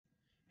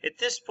At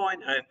this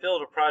point, I've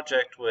built a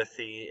project with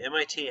the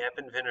MIT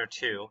AppInventor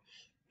 2,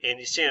 and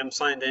you see I'm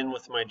signed in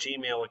with my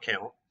Gmail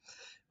account.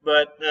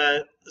 But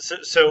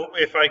so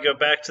if I go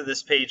back to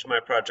this page, my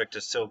project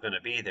is still going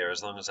to be there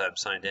as long as I'm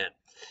signed in.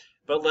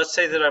 But let's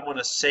say that I want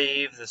to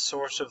save the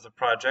source of the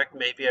project.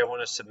 Maybe I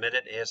want to submit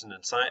it as an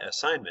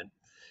assignment.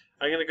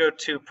 I'm going to go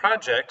to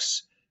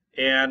Projects,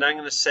 and I'm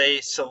going to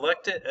say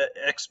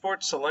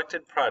Export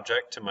Selected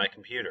Project to my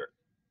computer.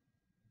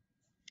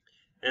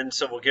 And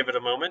so we'll give it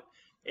a moment,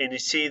 and you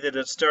see that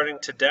it's starting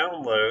to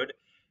download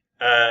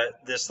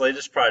this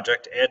latest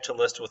project, Add to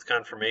List with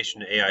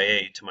Confirmation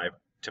AIA,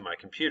 to my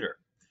computer.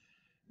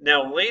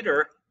 Now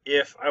later,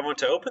 if I want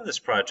to open this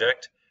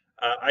project,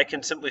 I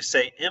can simply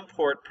say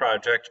Import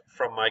Project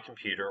from my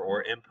computer,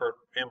 or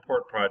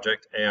Import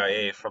Project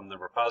AIA from the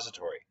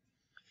repository.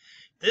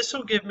 This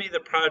will give me the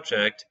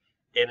project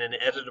in an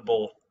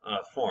editable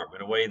form,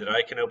 in a way that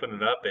I can open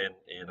it up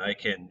and I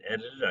can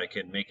edit it, I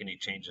can make any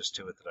changes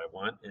to it that I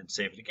want, and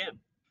save it again.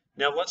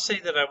 Now let's say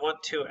that I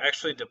want to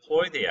actually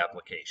deploy the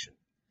application.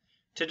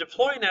 To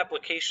deploy an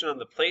application on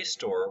the Play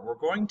Store, we're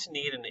going to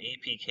need an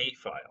APK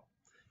file.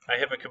 I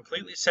have a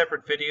completely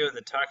separate video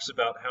that talks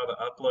about how to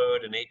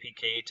upload an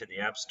APK to the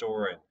App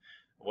Store and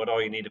what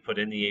all you need to put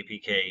in the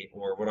APK,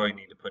 or what all you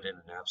need to put in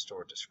an App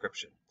Store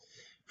description.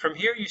 From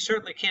here, you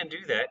certainly can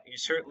do that. You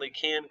certainly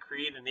can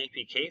create an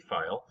APK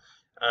file.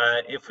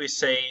 If we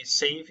say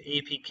Save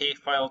APK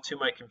File to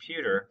my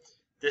computer,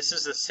 this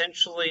is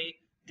essentially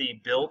the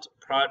built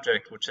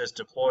project which is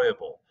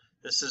deployable.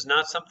 This is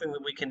not something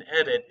that we can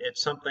edit.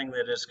 It's something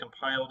that is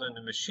compiled in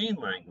a machine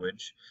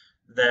language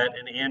that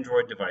an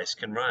Android device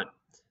can run.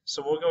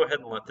 So we'll go ahead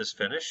and let this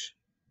finish.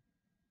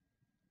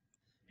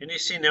 And you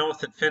see now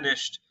with it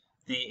finished,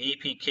 the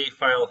APK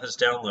file has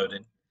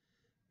downloaded.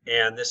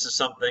 And this is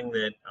something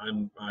that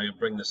I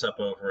bring this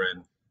up over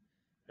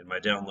in my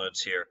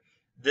downloads here.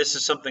 This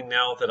is something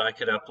now that I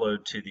could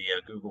upload to the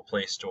Google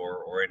Play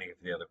Store or any of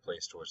the other Play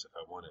Stores if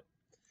I wanted.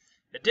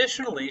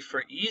 Additionally,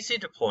 for easy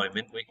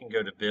deployment, we can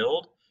go to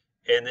Build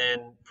and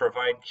then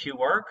provide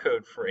QR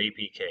code for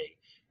APK.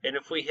 And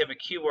if we have a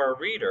QR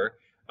reader,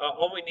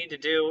 all we need to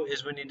do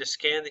is we need to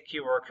scan the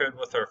QR code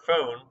with our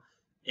phone,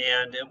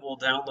 and it will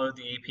download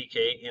the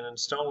APK and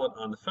install it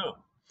on the phone.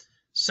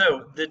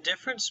 So the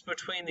difference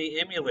between the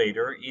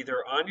emulator,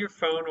 either on your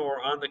phone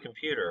or on the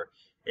computer,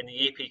 and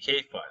the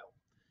APK file.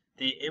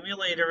 The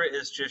emulator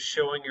is just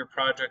showing your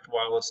project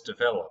while it's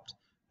developed,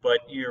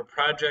 but your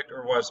project,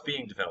 or while it's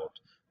being developed,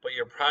 but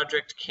your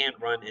project can't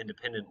run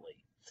independently.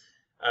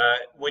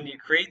 When you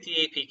create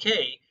the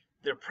APK,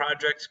 the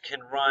project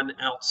can run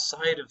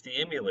outside of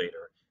the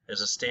emulator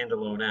as a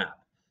standalone app.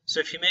 So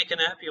if you make an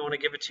app, you want to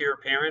give it to your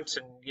parents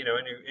and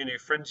in your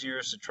friends'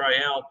 years to try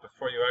out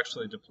before you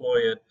actually deploy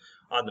it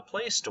on the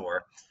Play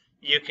Store,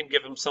 you can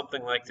give them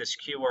something like this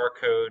QR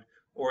code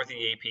or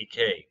the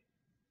APK.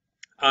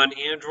 On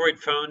Android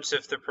phones,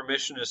 if the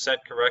permission is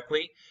set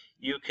correctly,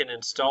 you can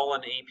install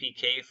an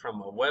APK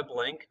from a web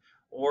link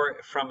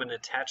or from an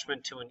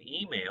attachment to an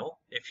email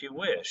if you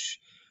wish.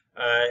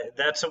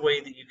 That's a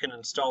way that you can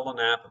install an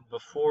app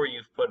before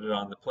you've put it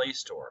on the Play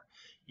Store.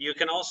 You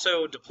can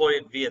also deploy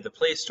it via the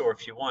Play Store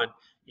if you want.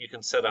 You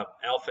can set up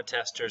alpha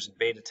testers and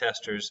beta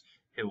testers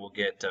who will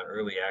get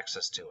early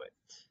access to it.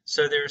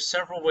 So there are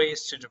several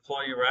ways to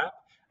deploy your app.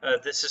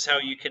 This is how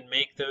you can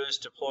make those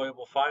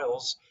deployable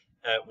files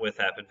with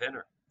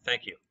AppInventor.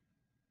 Thank you.